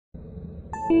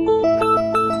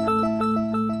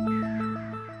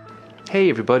Hey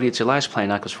everybody, it's Elias playing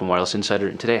Knuckles from Wireless Insider,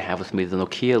 and today I have with me the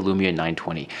Nokia Lumia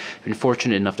 920. I've been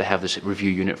fortunate enough to have this review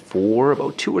unit for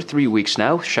about 2 or 3 weeks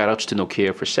now. Shoutouts to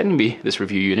Nokia for sending me this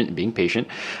review unit and being patient.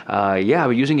 Yeah, I've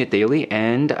been using it daily,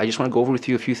 and I just want to go over with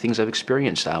you a few things I've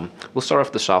experienced. We'll start off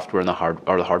with the software and the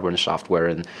hardware and the software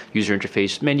and user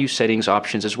interface, menu settings,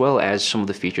 options, as well as some of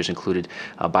the features included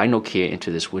by Nokia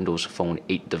into this Windows Phone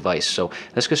 8 device. So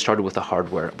let's get started with the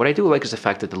hardware. What I do like is the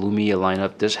fact that the Lumia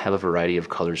lineup does have a variety of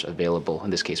colors available.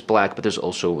 In this case black, but there's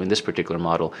also in this particular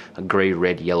model a gray,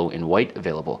 red, yellow, and white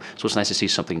available. So it's nice to see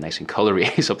something nice and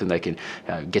colory, something that can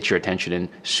get your attention and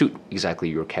suit exactly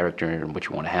your character and what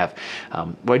you want to have.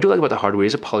 What I do like about the hardware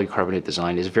is a polycarbonate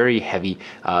design. It's very heavy.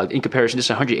 In comparison, this is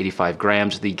 185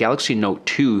 grams. The Galaxy Note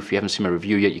 2, if you haven't seen my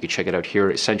review yet, you can check it out here,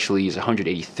 essentially is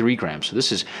 183 grams. So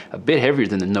this is a bit heavier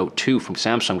than the Note 2 from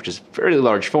Samsung, which is a fairly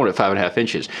large phone at 5.5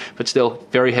 inches, but still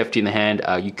very hefty in the hand.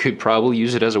 You could probably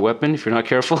use it as a weapon if you're not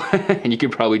careful. And you can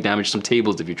probably damage some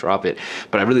tables if you drop it.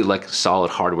 But I really like solid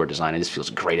hardware design, and this feels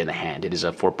great in the hand. It is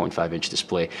a 4.5-inch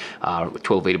display,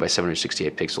 1280 by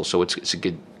 768 pixels, so it's a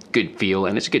good feel,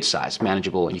 and it's a good size,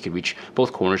 manageable, and you can reach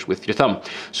both corners with your thumb.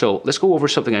 So let's go over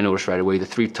something I noticed right away: the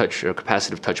 3 touch or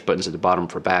capacitive touch buttons at the bottom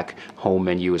for back, home,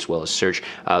 menu, as well as search.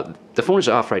 The phone is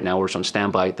off right now, or it's on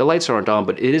standby. The lights aren't on,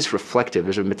 but it is reflective.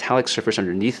 There's a metallic surface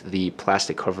underneath the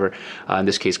plastic cover, in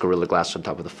this case Gorilla Glass on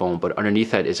top of the phone, but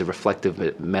underneath that is a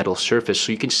reflective metal surface,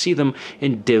 so you can see them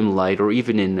in dim light or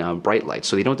even in bright light,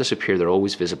 so they don't disappear. They're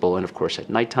always visible, and of course at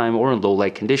nighttime or in low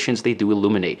light conditions they do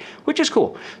illuminate, which is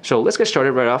cool. So let's get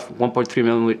started right off. 1.3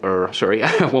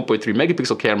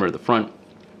 megapixel camera at the front.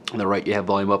 On the right, you have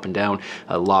volume up and down,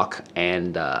 lock,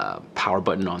 and power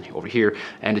button on over here,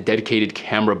 and a dedicated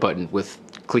camera button with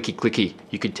clicky clicky.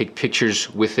 You can take pictures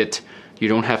with it. You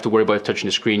don't have to worry about touching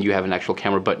the screen. You have an actual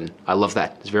camera button. I love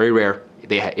that. It's very rare.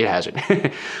 It has it.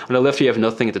 On the left, you have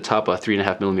nothing. At the top, a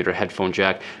 3.5mm headphone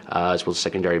jack, as well as a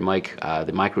secondary mic.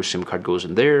 The micro SIM card goes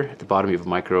in there. At the bottom, you have a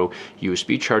micro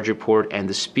USB charger port and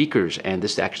the speakers. And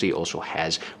this actually also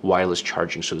has wireless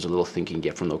charging. So there's a little thing you can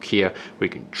get from Nokia where you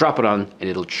can drop it on and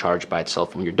it'll charge by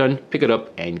itself. When you're done, pick it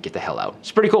up and get the hell out.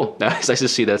 It's pretty cool. It's nice to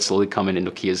see that slowly coming, and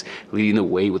Nokia's leading the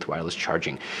way with wireless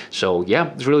charging. So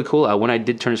yeah, it's really cool. When I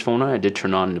did turn this phone on, I did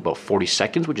turn on in about 40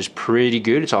 seconds, which is pretty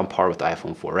good. It's on par with the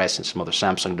iPhone 4S and some other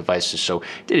Samsung devices, so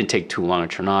it didn't take too long to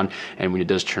turn on. And when it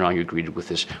does turn on, you're greeted with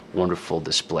this wonderful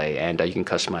display, and you can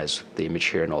customize the image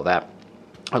here and all that.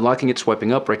 Unlocking it,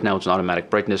 swiping up. Right now it's an automatic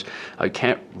brightness. I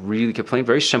can't really complain.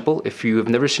 Very simple. If you have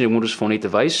never seen a Windows Phone 8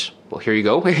 device, well, here you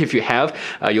go. If you have,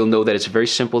 you'll know that it's a very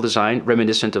simple design,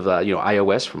 reminiscent of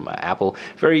iOS from Apple.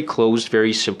 Very closed,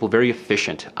 very simple, very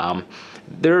efficient.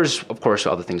 There's, of course,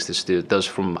 other things this does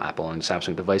from Apple and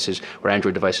Samsung devices, or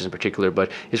Android devices in particular, but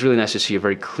it's really nice to see a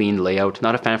very clean layout.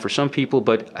 Not a fan for some people,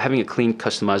 but having a clean,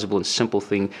 customizable, and simple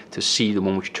thing to see the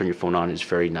moment you turn your phone on is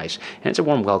very nice. And it's a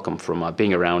warm welcome from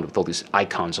being around with all these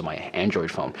icons on my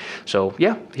Android phone. So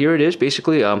yeah, here it is.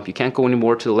 Basically, you can't go any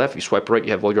more to the left. You swipe right,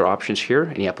 you have all your options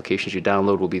here. Any applications you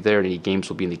download will be there, and any games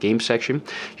will be in the game section.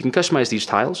 You can customize these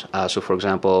tiles. So for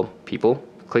example, people,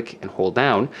 click and hold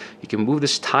down. You can move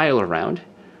this tile around,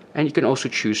 and you can also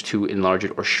choose to enlarge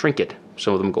it or shrink it.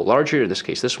 Some of them go larger. In this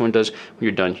case, this one does. When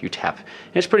you're done, you tap.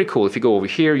 And it's pretty cool. If you go over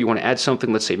here, you want to add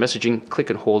something, let's say messaging, click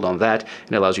and hold on that,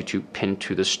 and it allows you to pin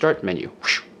to the start menu,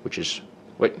 which is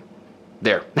what?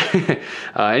 There.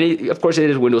 And of course, it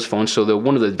is Windows Phone, so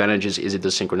one of the advantages is it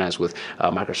does synchronize with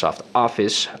Microsoft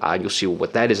Office. You'll see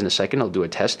what that is in a second. I'll do a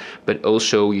test. But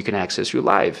also, you can access your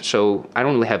Live. So I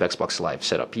don't really have Xbox Live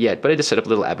set up yet, but I just set up a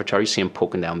little avatar. You see him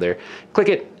poking down there. Click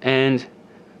it, and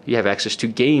you have access to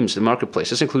games, the marketplace.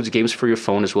 This includes games for your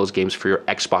phone as well as games for your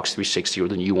Xbox 360 or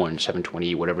the new one,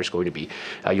 720, whatever it's going to be.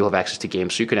 You'll have access to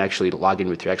games, so you can actually log in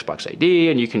with your Xbox ID,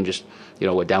 and you can just,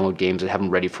 download games and have them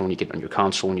ready for when you get on your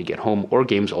console when you get home, or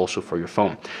games also for your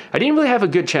phone. I didn't really have a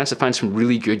good chance to find some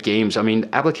really good games. I mean,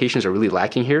 applications are really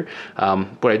lacking here.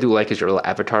 What I do like is your little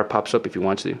avatar pops up if you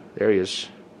want to. There he is.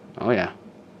 Oh yeah.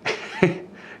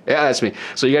 Yeah, that's me.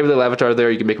 So you have a little avatar there.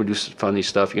 You can make him do funny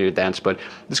stuff. You can do dance, but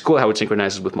it's cool how it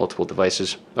synchronizes with multiple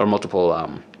devices or multiple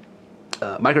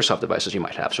Microsoft devices you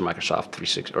might have. So Microsoft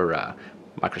 360 or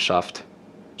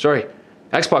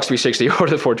Xbox 360 or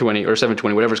the 420 or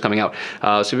 720, whatever's coming out.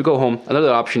 So if we go home,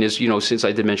 another option is, since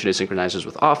I did mention it synchronizes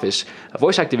with Office,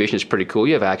 voice activation is pretty cool.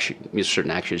 You have certain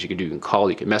actions you can do. You can call,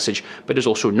 you can message, but there's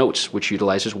also Notes, which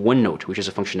utilizes OneNote, which is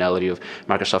a functionality of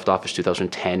Microsoft Office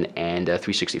 2010 and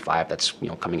 365 that's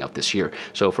coming out this year.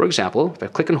 So for example, if I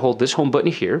click and hold this home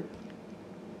button here,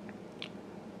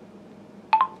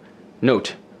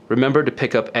 Note, remember to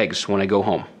pick up eggs when I go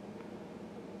home.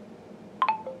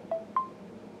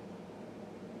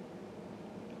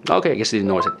 Okay, I guess they didn't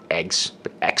know I said eggs,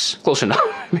 but X, close enough.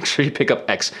 Make sure you pick up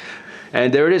X.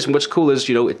 And there it is. And what's cool is,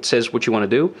 you know, it says what you want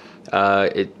to do,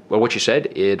 or what you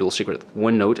said. It will secret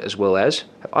one note as well as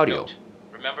have audio. Note.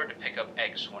 Remember to pick up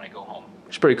eggs when I go home.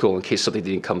 It's pretty cool in case something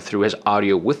didn't come through. It has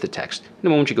audio with the text. And the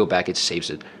moment you go back, it saves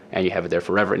it, and you have it there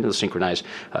forever, and it'll synchronize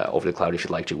over the cloud if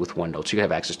you'd like to with OneNote. So you can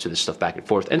have access to this stuff back and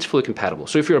forth, and it's fully compatible.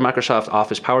 So if you're a Microsoft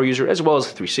Office Power user, as well as a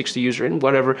 360 user, and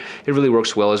whatever, it really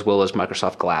works well, as well as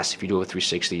Microsoft Glass. If you do have a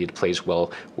 360, it plays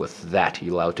well with that.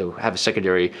 You're allowed to have a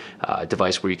secondary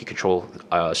device where you can control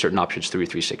certain options through your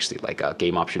 360, like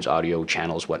game options, audio,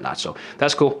 channels, whatnot. So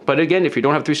that's cool. But again, if you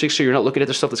don't have 360, you're not looking at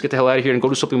this stuff, let's get the hell out of here and go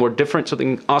do something more different,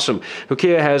 something awesome.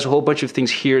 Nokia has a whole bunch of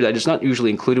things here that is not usually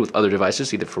included with other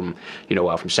devices, either from, you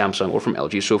know, from Samsung or from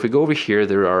LG. So if we go over here,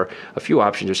 there are a few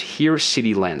options. There's here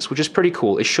City Lens, which is pretty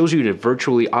cool. It shows you the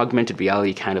virtually augmented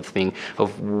reality kind of thing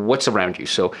of what's around you.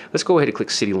 So let's go ahead and click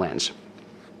City Lens.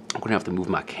 I'm gonna have to move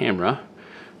my camera.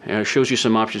 And it shows you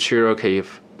some options here. Okay,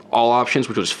 if all options,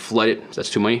 which was flooded, so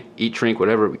that's too many. Eat, drink,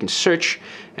 whatever. We can search,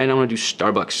 and I'm gonna do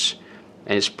Starbucks.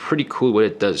 And it's pretty cool what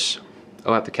it does.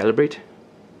 Oh, I have to calibrate.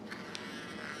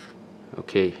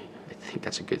 Okay, I think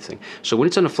that's a good thing. So when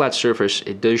it's on a flat surface,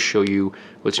 it does show you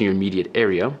what's in your immediate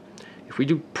area. If we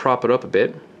do prop it up a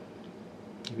bit,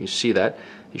 you can see that.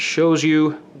 It shows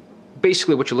you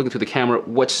basically what you're looking through the camera,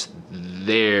 what's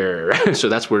there. So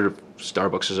that's where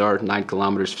Starbucks are, 9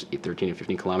 kilometers, 13 and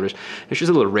 15 kilometers. There's just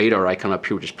a little radar icon up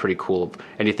here, which is pretty cool, of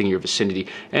anything in your vicinity.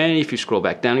 And if you scroll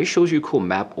back down, it shows you a cool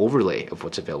map overlay of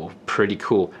what's available. Pretty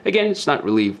cool. Again, it's not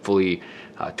really fully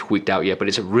tweaked out yet, but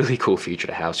it's a really cool feature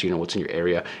to have so you know what's in your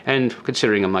area. And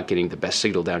considering I'm not getting the best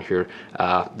signal down here,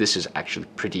 this is actually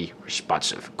pretty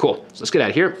responsive. Cool. So let's get out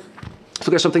of here. Let's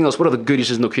look at something else. What other goodies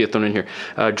is Nokia thrown in here?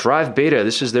 Drive Beta.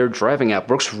 This is their driving app.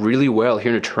 Works really well here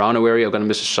in the Toronto area. I've got a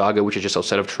Mississauga, which is just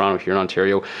outside of Toronto here in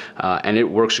Ontario, and it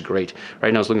works great.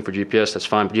 Right now I was looking for GPS. That's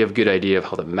fine, but you have a good idea of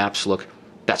how the maps look.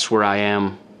 That's where I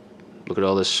am. Look at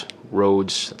all this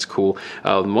roads. That's cool.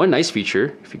 One nice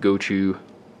feature, if you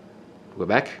go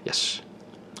back, yes.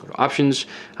 Go to options,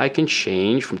 I can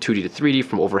change from 2D to 3D,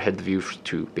 from overhead view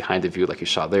to behind the view like you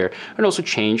saw there, and also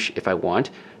change, if I want,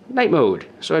 night mode,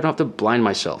 so I don't have to blind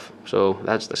myself. So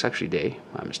that's actually day,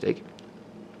 my mistake.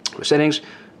 Settings,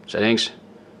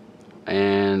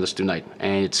 and let's do night.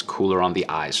 And it's cooler on the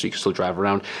eyes, so you can still drive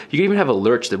around. You can even have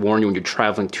alerts that warn you when you're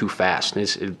traveling too fast, and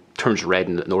it turns red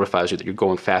and it notifies you that you're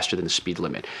going faster than the speed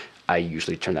limit. I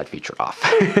usually turn that feature off.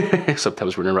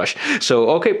 Sometimes we're in a rush. So,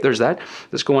 okay, there's that.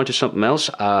 Let's go on to something else.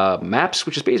 Maps,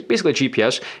 which is basically a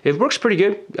GPS. It works pretty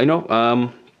good. I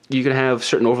know. You can have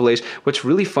certain overlays. What's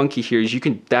really funky here is you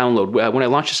can download. When I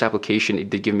launched this application, it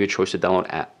did give me a choice to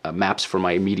download maps for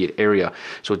my immediate area.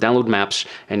 So download maps,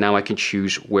 and now I can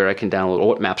choose where I can download or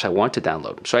what maps I want to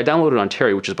download. So I downloaded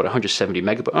Ontario, which is about 170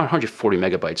 megabytes, 140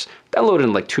 megabytes. Downloaded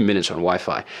in like 2 minutes on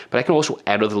Wi-Fi. But I can also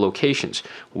add other locations.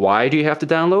 Why do you have to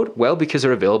download? Well, because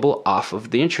they're available off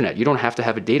of the internet. You don't have to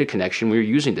have a data connection when you're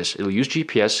using this. It'll use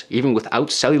GPS even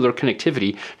without cellular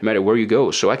connectivity, no matter where you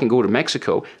go. So I can go to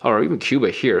Mexico or even Cuba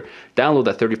here, download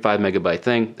that 35 megabyte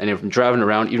thing, and if I'm driving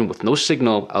around even with no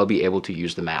signal, I'll be able to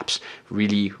use the maps.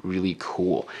 Really, really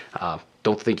cool.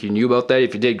 Don't think you knew about that.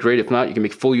 If you did, great. If not, you can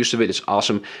make full use of it. It's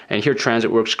awesome. And here, transit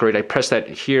works great. I press that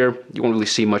here. You won't really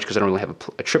see much because I don't really have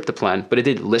a trip to plan, but it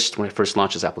did list when I first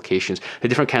launched this applications, the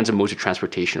different kinds of modes of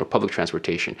transportation or public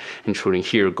transportation, including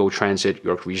here, Go Transit,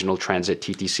 York Regional Transit,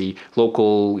 TTC,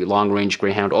 local, long range,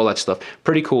 Greyhound, all that stuff.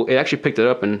 Pretty cool. It actually picked it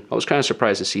up, and I was kind of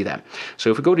surprised to see that.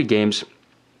 So if we go to games,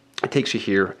 it takes you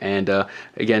here, and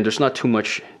again, there's not too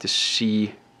much to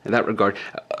see in that regard.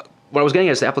 What I was getting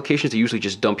at is the applications, they usually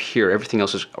just dump here. Everything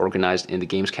else is organized in the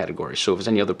games category. So if there's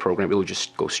any other program, it will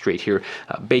just go straight here.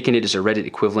 Baconit is a Reddit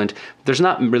equivalent. There's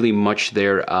not really much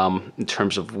there in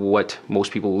terms of what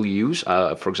most people will use.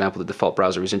 For example, the default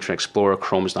browser is Internet Explorer.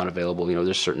 Chrome is not available. You know,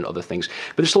 there's certain other things,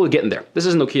 but they're slowly getting there. This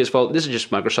isn't Nokia's fault. This is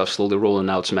just Microsoft slowly rolling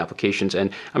out some applications,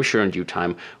 and I'm sure in due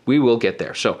time we will get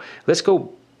there. So let's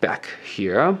go back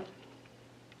here.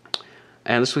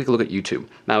 And let's take a look at YouTube.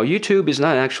 Now, YouTube is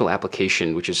not an actual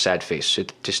application, which is sad face.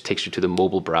 It just takes you to the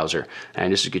mobile browser.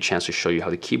 And this is a good chance to show you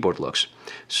how the keyboard looks.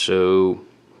 So,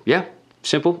 yeah,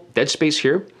 simple, dead space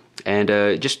here.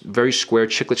 And just very square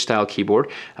chiclet style keyboard.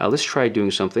 Let's try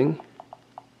doing something.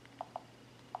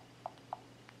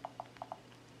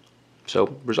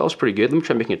 So, results pretty good. Let me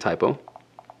try making a typo.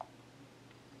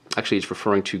 Actually, it's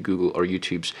referring to Google or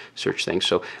YouTube's search thing.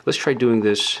 So, let's try doing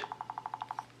this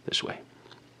way.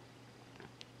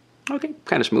 Okay,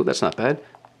 kind of smooth, that's not bad.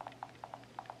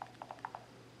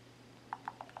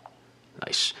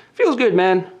 Nice. Feels good,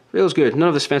 man. Feels good. None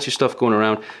of this fancy stuff going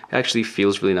around. It actually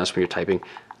feels really nice when you're typing.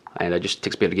 And it just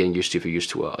takes a bit of getting used to if you're used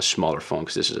to a smaller phone,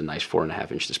 because this is a nice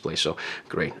 4.5-inch display. So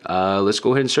great. Let's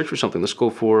go ahead and search for something. Let's go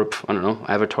for, I don't know,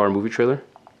 Avatar movie trailer.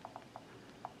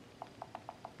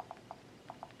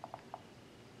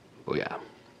 Oh yeah.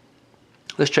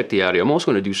 Let's check the audio. I'm also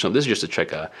going to do something. This is just to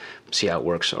check, see how it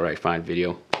works. All right, fine,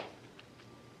 video.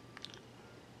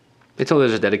 Until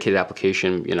there's a dedicated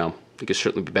application, you know, it could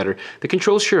certainly be better. The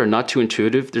controls here are not too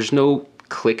intuitive. There's no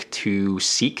click to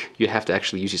seek. You have to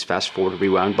actually use these fast forward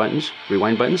rewind buttons.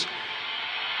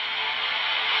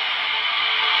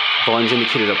 Volume's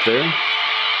indicated up there.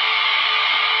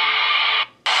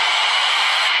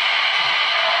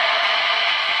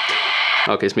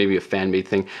 Okay, it's maybe a fan-made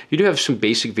thing. You do have some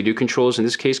basic video controls in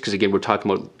this case, because again, we're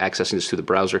talking about accessing this through the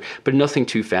browser, but nothing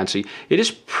too fancy. It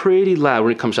is pretty loud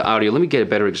when it comes to audio. Let me get a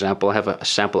better example. I have a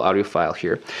sample audio file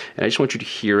here, and I just want you to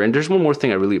hear, and there's one more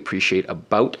thing I really appreciate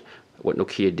about what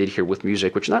Nokia did here with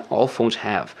music, which not all phones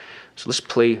have. So let's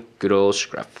play good old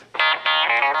Scruff.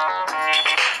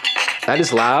 That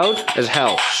is loud as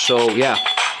hell, so yeah.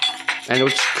 And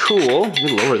what's cool, let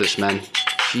me lower this, man.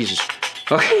 Jesus.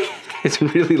 Okay. It's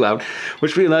really loud.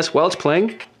 What's really nice, while it's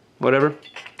playing, whatever,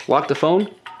 lock the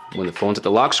phone. When the phone's at the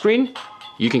lock screen,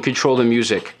 you can control the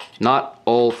music. Not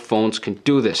all phones can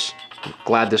do this. I'm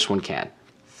glad this one can.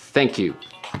 Thank you,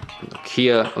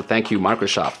 Nokia. Oh, thank you,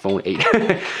 Microsoft Phone 8.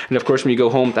 And of course, when you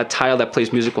go home, that tile that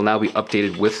plays music will now be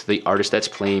updated with the artist that's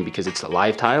playing, because it's a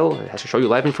live tile. It has to show you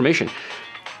live information.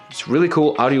 It's really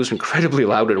cool. Audio is incredibly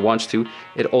loud when it wants to.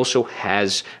 It also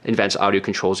has advanced audio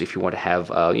controls if you want to have,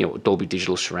 you know, Dolby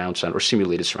Digital surround sound or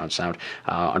simulated surround sound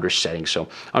under settings. So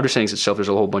under settings itself, there's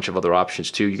a whole bunch of other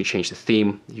options too. You can change the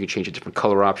theme. You can change the different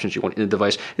color options you want in the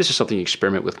device. This is something you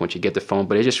experiment with once you get the phone,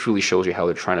 but it just really shows you how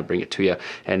they're trying to bring it to you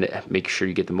and make sure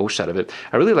you get the most out of it.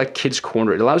 I really like Kids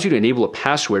Corner. It allows you to enable a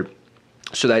password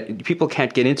so that people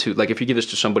can't get into, like if you give this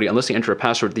to somebody, unless they enter a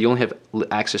password, they only have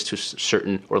access to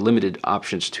certain or limited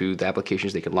options to the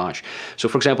applications they can launch. So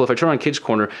for example, if I turn on Kids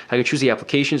Corner, I can choose the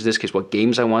applications, in this case, what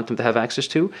games I want them to have access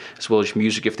to, as well as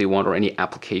music if they want, or any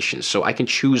applications. So I can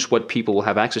choose what people will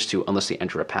have access to unless they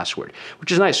enter a password,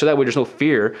 which is nice. So that way there's no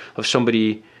fear of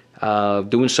somebody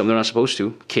doing something they're not supposed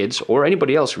to, kids or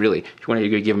anybody else really. You want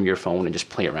to give them your phone and just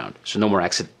play around. So no more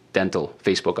accidental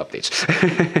Facebook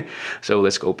updates. So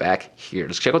let's go back here.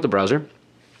 Let's check out the browser.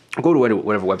 I'll go to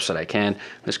whatever website I can.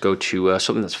 Let's go to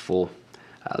something that's full.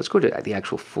 Let's go to the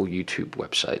actual full YouTube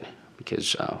website,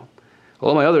 because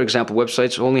all my other example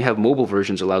websites only have mobile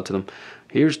versions allowed to them.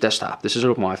 Here's desktop. This is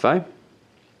open Wi-Fi.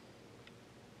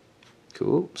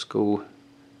 Cool. Let's go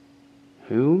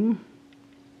home.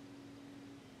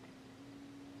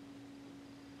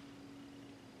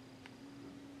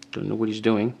 Don't know what he's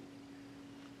doing.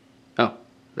 Oh,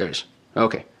 there it is.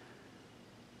 Okay.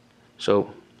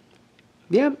 So,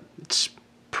 yeah, it's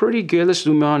pretty good. Let's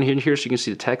zoom on here so you can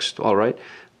see the text. All right.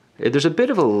 There's a bit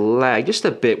of a lag, just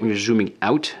a bit when you're zooming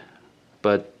out,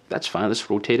 but that's fine. Let's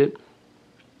rotate it.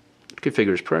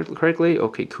 Configure it correctly.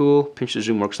 Okay, cool. Pinch to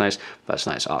zoom works nice. That's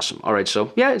nice. Awesome. All right,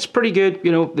 so yeah, it's pretty good.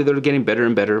 You know, they're getting better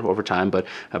and better over time, but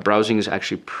browsing is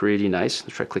actually pretty nice.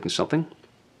 Let's try clicking something.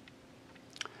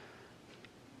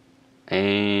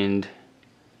 And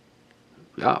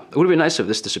yeah, it would have been nice if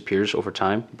this disappears over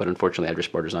time, but unfortunately address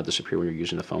bar does not disappear when you're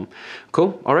using the phone.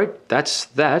 Cool. All right, that's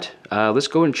that. Let's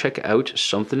go and check out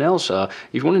something else. If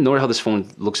you want to know how this phone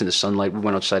looks in the sunlight, we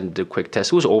went outside and did a quick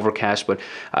test. It was overcast, but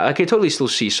I can totally still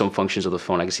see some functions of the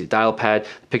phone. I can see the dial pad,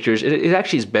 the pictures. It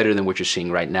actually is better than what you're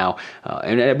seeing right now.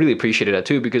 And I really appreciated that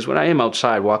too, because when I am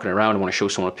outside walking around and want to show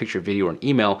someone a picture, video, or an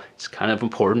email, it's kind of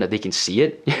important that they can see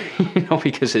it, you know,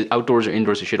 because outdoors or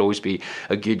indoors, it should always be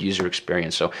a good user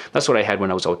experience. So that's what I had when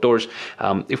I was outdoors.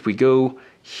 If we go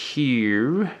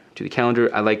here to the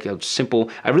calendar, I like how simple.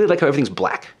 I really like how everything's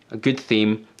black. A good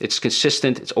theme. It's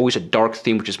consistent. It's always a dark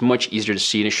theme, which is much easier to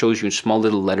see, and it shows you in small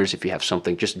little letters if you have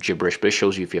something, just gibberish, but it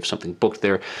shows you if you have something booked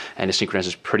there, and it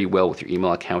synchronizes pretty well with your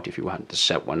email account if you want to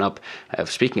set one up.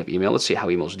 Speaking of email, let's see how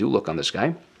emails do look on this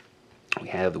guy. We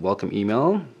have the welcome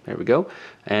email. There we go.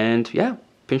 And yeah,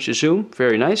 pinch to zoom.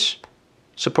 Very nice.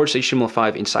 Supports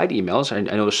HTML5 inside emails. I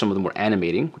noticed some of them were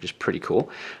animating, which is pretty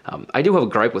cool. I do have a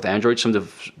gripe with Android. Some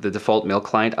of the default mail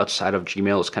client outside of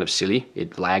Gmail is kind of silly.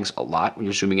 It lags a lot when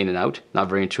you're zooming in and out. Not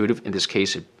very intuitive. In this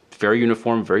case, it's very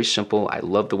uniform, very simple. I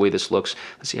love the way this looks.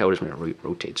 Let's see how it is when it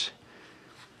rotates.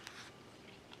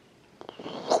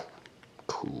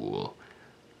 Cool.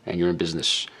 And you're in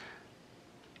business.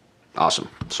 Awesome.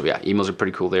 So yeah, emails are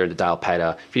pretty cool there. The dial pad,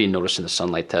 if you didn't notice in the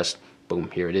sunlight test,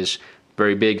 boom, here it is.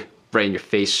 Very big. Right in your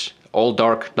face, all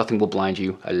dark, nothing will blind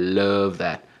you. I love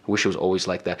that. I wish it was always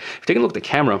like that. If you take a look at the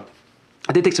camera,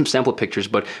 I did take some sample pictures,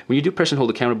 but when you do press and hold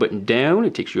the camera button down,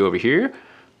 it takes you over here.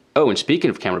 Oh, and speaking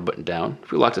of camera button down,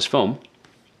 if we lock this phone,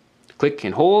 click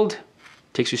and hold,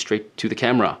 takes you straight to the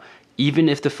camera. Even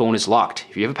if the phone is locked.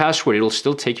 If you have a password, it'll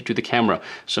still take you to the camera.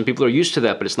 Some people are used to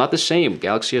that, but it's not the same.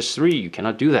 Galaxy S3, you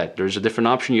cannot do that. There's a different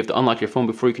option. You have to unlock your phone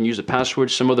before you can use the password.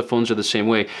 Some other phones are the same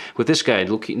way. With this guy,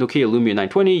 Nokia Lumia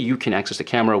 920, you can access the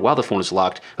camera while the phone is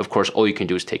locked. Of course, all you can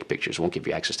do is take pictures. It won't give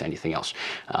you access to anything else.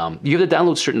 You have to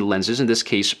download certain lenses. In this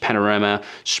case, Panorama,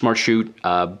 Smart Shoot,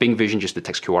 Bing Vision, just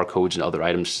detects QR codes and other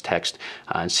items, text,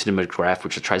 and Cinematograph,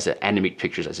 which tries to animate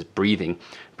pictures as it's breathing.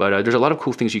 But there's a lot of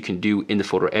cool things you can do in the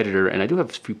photo editor, and I do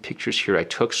have a few pictures here I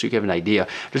took so you can have an idea.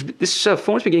 This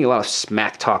phone's been getting a lot of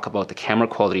smack talk about the camera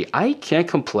quality. I can't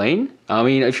complain. I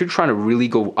mean, if you're trying to really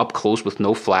go up close with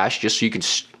no flash, just so you can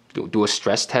do a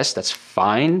stress test, that's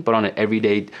fine. But on an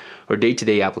everyday or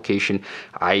day-to-day application,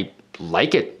 I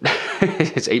like it.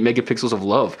 It's 8 megapixels of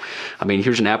love. I mean,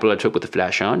 here's an apple I took with the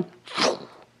flash on.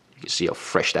 You can see how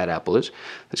fresh that apple is.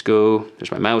 Let's go.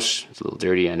 There's my mouse. It's a little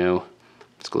dirty, I know.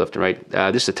 Let's go left and right.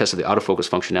 This is a test of the autofocus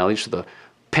functionality. So the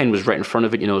pen was right in front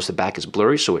of it. You notice the back is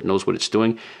blurry, so it knows what it's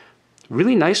doing.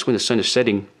 Really nice when the sun is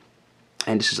setting.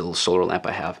 And this is a little solar lamp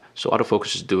I have. So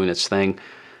autofocus is doing its thing.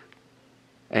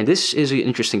 And this is an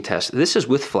interesting test. This is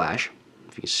with flash.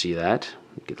 If you can see that.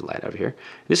 Get the light out of here.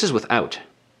 This is without.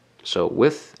 So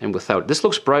with and without. This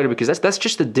looks brighter because that's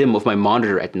just the dim of my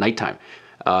monitor at nighttime.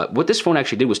 What this phone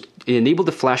actually did was it enabled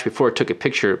the flash before it took a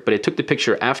picture, but it took the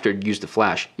picture after it used the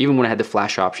flash, even when I had the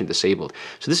flash option disabled.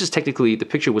 So this is technically, the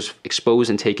picture was exposed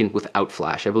and taken without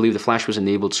flash. I believe the flash was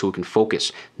enabled so it can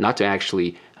focus, not to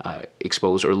actually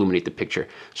expose or illuminate the picture.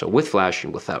 So with flash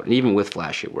and without, and even with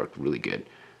flash, it worked really good.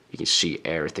 You can see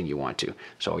everything you want to.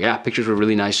 So yeah, pictures were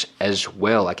really nice as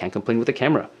well. I can't complain with the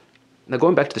camera. Now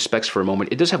going back to the specs for a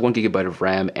moment, it does have 1 gigabyte of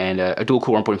RAM and a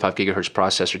dual-core 1.5 gigahertz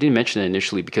processor. I didn't mention it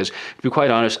initially because, to be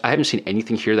quite honest, I haven't seen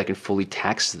anything here that can fully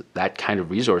tax that kind of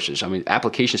resources. I mean,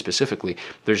 application specifically,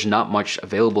 there's not much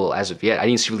available as of yet. I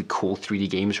didn't see really cool 3D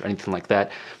games or anything like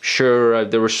that. Sure,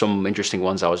 there were some interesting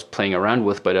ones I was playing around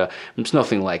with, but it's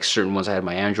nothing like certain ones I had on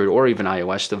my Android or even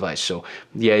iOS device. So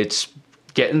yeah, it's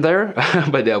getting there,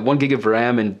 but 1 gig of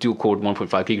RAM and dual-core 1.5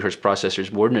 gigahertz processor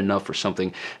is more than enough for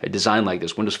something designed like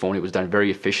this. Windows Phone, it was done very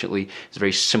efficiently. It's a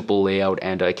very simple layout,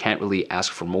 and I can't really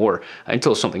ask for more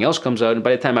until something else comes out. And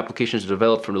by the time applications are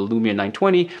developed for the Lumia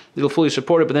 920, it'll fully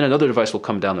support it, but then another device will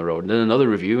come down the road, and then another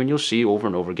review, and you'll see over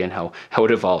and over again how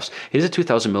it evolves. It is a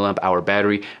 2,000 milliamp hour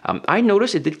battery. I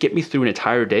noticed it did get me through an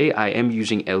entire day. I am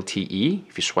using LTE.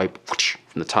 If you swipe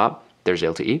from the top, there's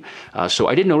LTE. So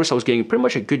I did notice I was getting pretty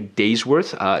much a good day's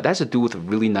worth. That has to do with a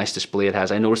really nice display it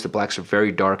has. I noticed the blacks are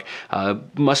very dark.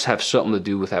 Must have something to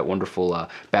do with that wonderful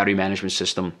battery management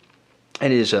system.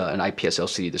 And it is an IPS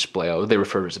LCD display. They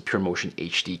refer to it as a PureMotion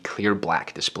HD clear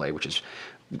black display, which is,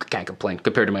 can't complain.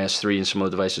 Compared to my S3 and some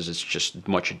other devices, it's just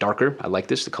much darker. I like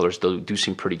this. The colors do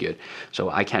seem pretty good. So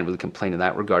I can't really complain in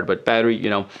that regard. But battery, you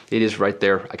know, it is right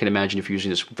there. I can imagine if you're using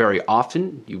this very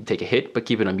often, you take a hit, but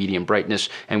keep it on medium brightness.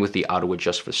 And with the auto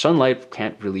adjust for sunlight,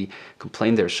 can't really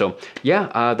complain there. So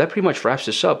yeah, that pretty much wraps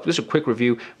this up. This is a quick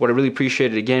review. What I really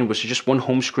appreciated, again, was just one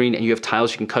home screen and you have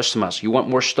tiles you can customize. You want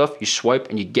more stuff, you swipe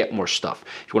and you get more stuff.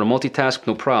 If you want to multitask,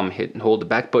 no problem. Hit and hold the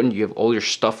back button. You have all your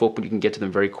stuff open. You can get to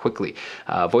them very quickly.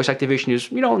 Voice activation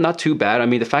is, you know, not too bad. I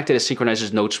mean, the fact that it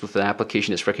synchronizes notes with an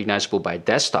application that's recognizable by a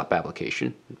desktop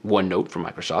application, OneNote from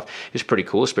Microsoft, is pretty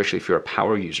cool, especially if you're a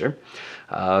power user.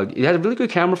 It has a really good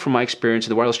camera from my experience.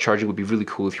 The wireless charging would be really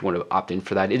cool if you want to opt in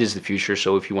for that. It is the future,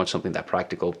 so if you want something that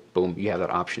practical, boom, you have that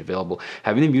option available.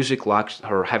 Having the music locked,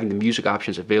 or having the music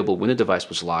options available when the device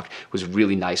was locked, was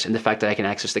really nice. And the fact that I can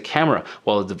access the camera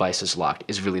while the device is locked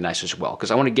is really nice as well,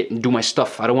 because I want to get and do my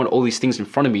stuff. I don't want all these things in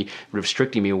front of me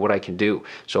restricting me on what I can do.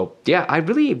 So yeah, I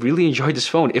really enjoyed this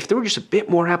phone. If there were just a bit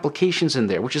more applications in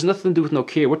there, which has nothing to do with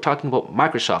Nokia, we're talking about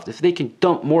Microsoft. If they can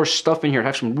dump more stuff in here,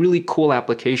 have some really cool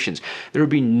applications, there would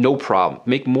be no problem.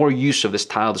 Make more use of this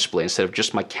tile display instead of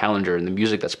just my calendar and the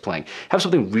music that's playing. Have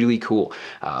something really cool,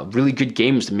 really good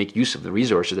games to make use of the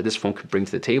resources that this phone could bring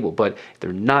to the table. But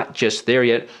they're not just there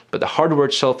yet. But the hardware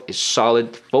itself is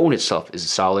solid. The phone itself is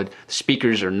solid. The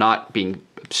speakers are not being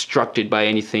obstructed by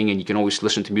anything, and you can always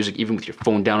listen to music even with your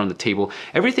phone down on the table.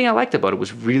 Everything I liked about it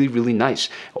was really nice.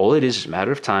 All it is a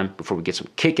matter of time before we get some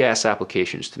kick-ass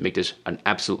applications to make this an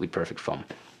absolutely perfect phone.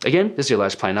 Again, this is your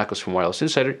last Planet Knuckles from Wireless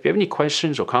Insider. If you have any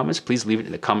questions or comments, please leave it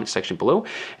in the comment section below.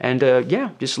 And yeah,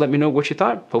 just let me know what you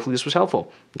thought. Hopefully this was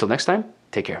helpful. Until next time,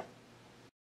 take care.